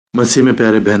मसीह में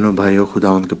प्यारे बहनों भाइयों,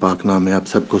 खुदावंद के पाक नाम में आप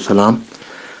सबको सलाम।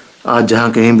 आज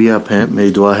जहाँ कहीं भी आप हैं,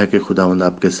 मेरी दुआ है कि खुदावंद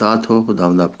आपके साथ हो,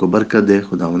 खुदावंद आपको बरकत दे,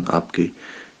 खुदावंद आपकी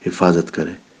हिफाजत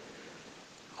करे।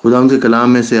 खुदावंद के कलाम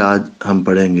में से आज हम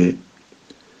पढ़ेंगे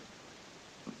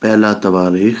पहला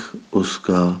तवारीख,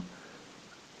 उसका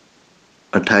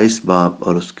 28 बाब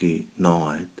और उसकी 9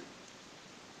 आयत।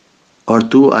 और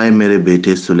तू आए मेरे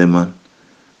बेटे सुलेमान,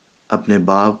 अपने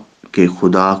बाप के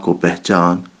खुदा को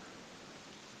पहचान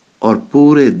और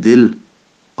पूरे दिल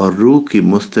और रूह की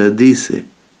मुस्तैदी से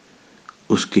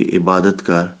उसकी इबादत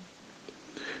कर,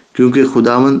 क्योंकि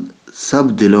खुदावंद सब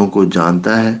दिलों को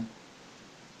जानता है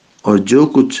और जो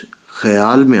कुछ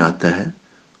ख्याल में आता है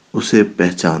उसे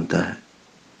पहचानता है।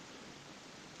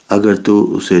 अगर तू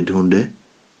उसे ढूंढे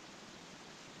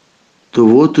तो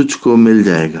वो तुझको मिल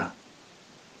जाएगा,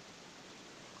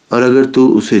 और अगर तू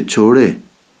उसे छोड़े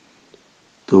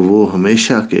तो वो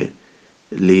हमेशा के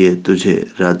लिए तुझे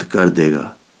रद्द कर देगा।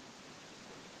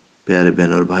 प्यारे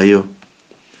बहन और भाइयों,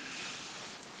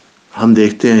 हम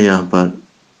देखते हैं यहाँ पर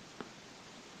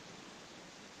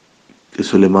कि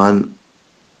सुलेमान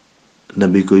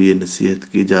नबी को ये नसीहत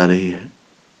की जा रही है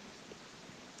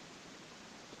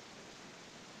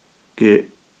कि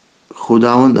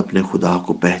खुदावंद अपने खुदा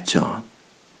को पहचान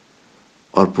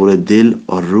और पूरे दिल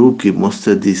और रूह की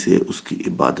मुस्तैदी से उसकी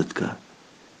इबादत कर।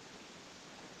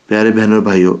 प्यारे बहनों और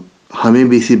भाइयों, हमें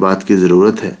भी इसी बात की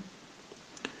ज़रूरत है।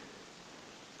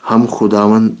 हम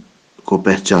खुदावंद को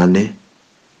पहचाने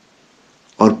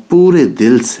और पूरे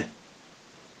दिल से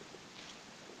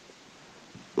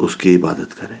उसकी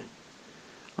इबादत करें।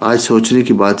 आज सोचने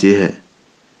की बात यह है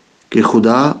कि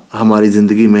खुदा हमारी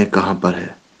ज़िंदगी में कहाँ पर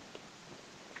है,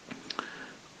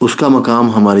 उसका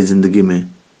मकाम हमारी ज़िंदगी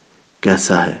में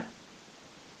कैसा है।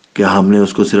 क्या हमने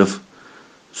उसको सिर्फ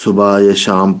सुबह या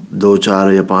शाम 2,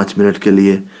 4 या 5 मिनट के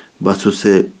लिए बस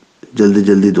उससे जल्दी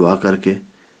जल्दी दुआ करके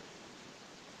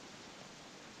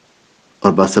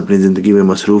और बस अपनी ज़िंदगी में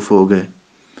मसरूफ़ हो गए,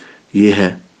 ये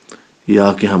है,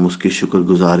 या कि हम उसकी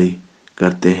शुक्रगुजारी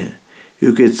करते हैं।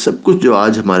 क्योंकि सब कुछ जो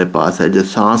आज हमारे पास है, जो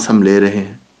सांस हम ले रहे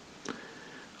हैं,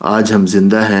 आज हम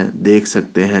जिंदा हैं, देख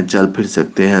सकते हैं, चल फिर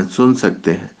सकते हैं, सुन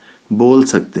सकते हैं, बोल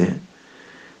सकते हैं,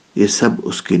 ये सब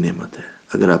उसकी नेमत है।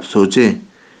 अगर आप सोचें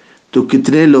तो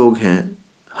कितने लोग हैं,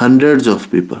 हंड्रेड्स ऑफ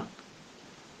पीपल,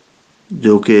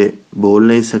 जो कि बोल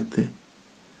नहीं सकते,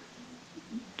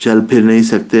 चल फिर नहीं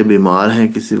सकते, बीमार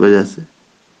हैं किसी वजह से,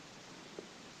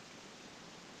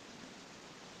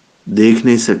 देख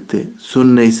नहीं सकते, सुन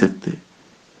नहीं सकते।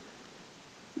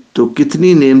 तो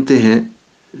कितनी नेमतें हैं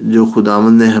जो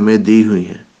खुदावंद ने हमें दी हुई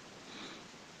हैं।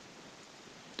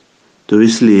 तो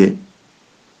इसलिए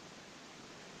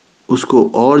उसको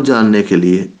और जानने के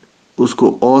लिए, उसको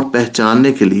और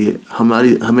पहचानने के लिए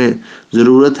हमें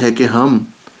ज़रूरत है कि हम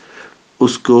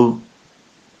उसको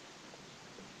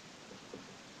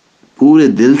पूरे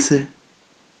दिल से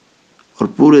और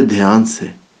पूरे ध्यान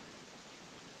से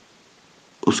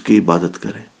उसकी इबादत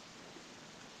करें।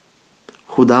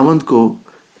 खुदावंद को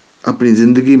अपनी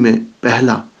ज़िंदगी में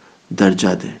पहला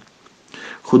दर्जा दें।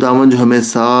 खुदावंद जो हमें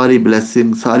सारी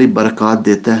ब्लेसिंग, सारी बरकत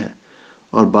देता है,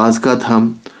 और बाज़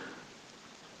हम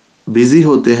बिज़ी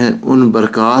होते हैं उन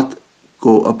बरकत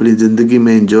को अपनी ज़िंदगी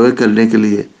में एंजॉय करने के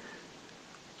लिए,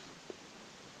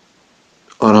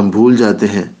 और हम भूल जाते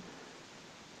हैं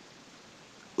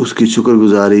उसकी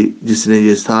शुक्रगुजारी जिसने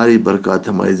ये सारी बरकत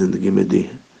हमारी ज़िंदगी में दी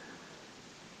है।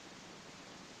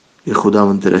 कि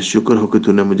खुदावंद तेरा शुक्र हो कि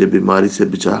तूने मुझे बीमारी से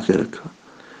बचा के रखा।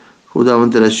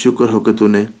 खुदावंद तेरा शुक्र हो कि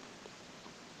तूने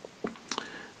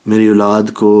मेरी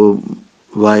औलाद को,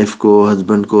 वाइफ को,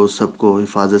 हस्बैंड को, सबको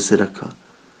हिफाजत से रखा।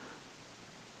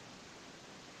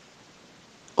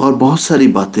 और बहुत सारी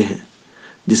बातें हैं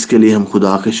जिसके लिए हम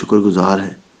खुदा के शुक्रगुजार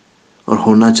हैं और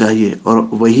होना चाहिए। और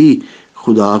वही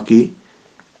खुदा की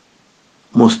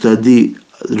मुस्तैदी,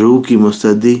 रूह की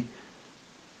मुस्तैदी,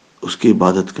 उसकी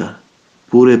इबादत कर,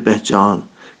 पूरे पहचान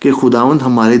कि खुदावंद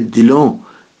हमारे दिलों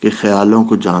के ख्यालों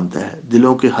को जानता है,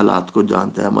 दिलों के हालात को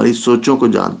जानता है, हमारी सोचों को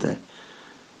जानता है।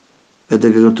 कहते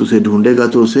हैं कि अगर तू उसे ढूंढेगा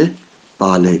तो उसे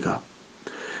पा लेगा।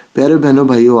 प्यारे बहनों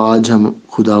भाइयों, आज हम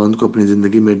खुदावंद को अपनी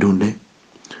ज़िंदगी में ढूंढें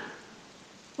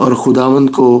और खुदावंद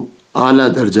को आला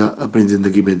दर्जा अपनी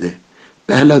ज़िंदगी में दे,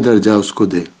 पहला दर्जा उसको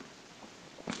दे।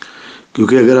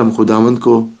 क्योंकि अगर हम खुदावंद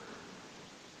को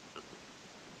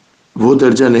वो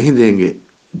दर्जा नहीं देंगे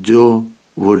जो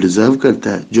वो डिज़र्व करता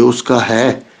है, जो उसका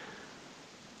है,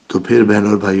 तो फिर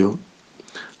बहनों और भाइयों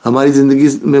हमारी ज़िंदगी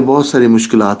में बहुत सारी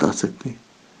मुश्किलात आ सकती हैं।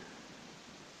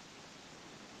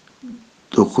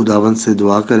 तो खुदावंद से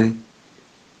दुआ करें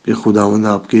कि खुदावंद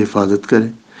आपकी हिफाजत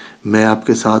करे। मैं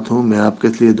आपके साथ हूँ, मैं आपके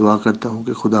लिए दुआ करता हूँ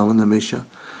कि खुदावंद हमेशा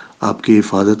आपकी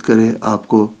हिफाजत करे,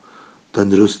 आपको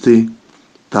تندرستی،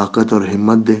 طاقت اور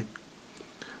ہمت دے،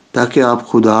 تاکہ آپ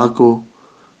خدا کو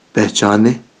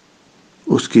پہچانیں،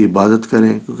 اس کی عبادت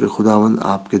کریں، کیونکہ خداوند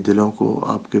آپ کے دلوں کو،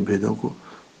 آپ کے بھیدوں کو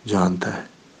جانتا ہے۔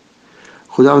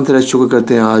 خداوند تیرا شکر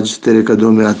کرتے ہیں، آج تیرے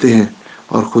قدموں میں آتے ہیں،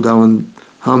 اور خداوند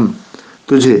ہم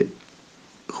تجھے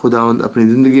خداوند اپنی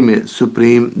زندگی میں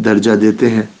سپریم درجہ دیتے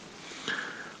ہیں،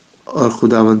 اور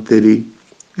خداوند تیری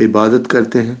عبادت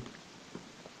کرتے ہیں،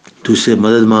 تجھ سے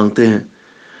مدد مانگتے ہیں۔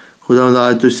 خداوند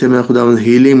آج تجھ سے میں خداوند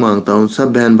ہیلنگ مانگتا ہوں،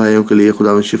 سب بہن بھائیوں کے لیے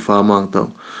خداوند شفا مانگتا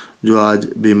ہوں جو آج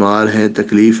بیمار ہیں،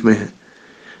 تکلیف میں ہیں،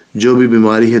 جو بھی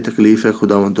بیماری ہے، تکلیف ہے،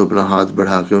 خداوند تو اپنا ہاتھ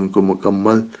بڑھا کے ان کو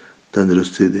مکمل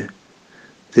تندرستی دے۔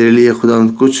 تیرے لیے خداوند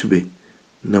کچھ بھی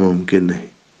ناممکن نہیں۔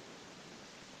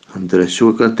 ہم تیرا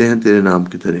شکر کرتے ہیں، تیرے نام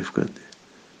کی تعریف کرتے ہیں،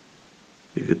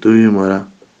 کیونکہ تو ہی ہمارا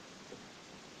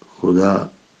خدا،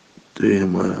 تو ہی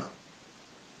ہمارا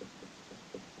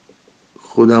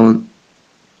خداوند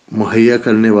مہیا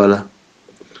کرنے والا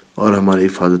اور ہماری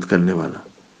حفاظت کرنے والا۔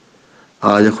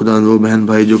 آج خداوند وہ بہن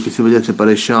بھائی جو کسی وجہ سے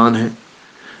پریشان ہیں،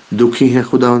 دکھی ہیں،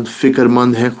 خداوند فکر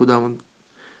مند ہیں، خداوند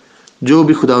جو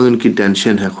بھی خداوند ان کی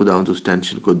ٹینشن ہے، خداوند اس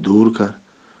ٹینشن کو دور کر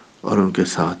اور ان کے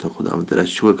ساتھ ہو۔ خداوند تیرا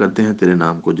شکر کرتے ہیں، تیرے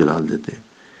نام کو جلال دیتے ہیں۔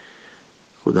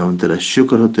 خداوند تیرا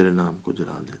شکر ہو، تیرے نام کو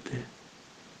جلال دیتے ہیں،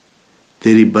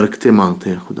 تیری برکتیں مانگتے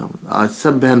ہیں۔ خداوند آج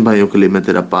سب بہن بھائیوں کے لیے میں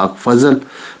تیرا پاک فضل،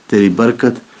 تیری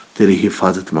برکت، تیری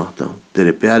حفاظت مانگتا ہوں،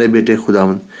 تیرے پیارے بیٹے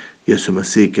خداوند یسوع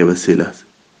مسیح کے وسیلہ سے،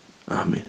 آمین۔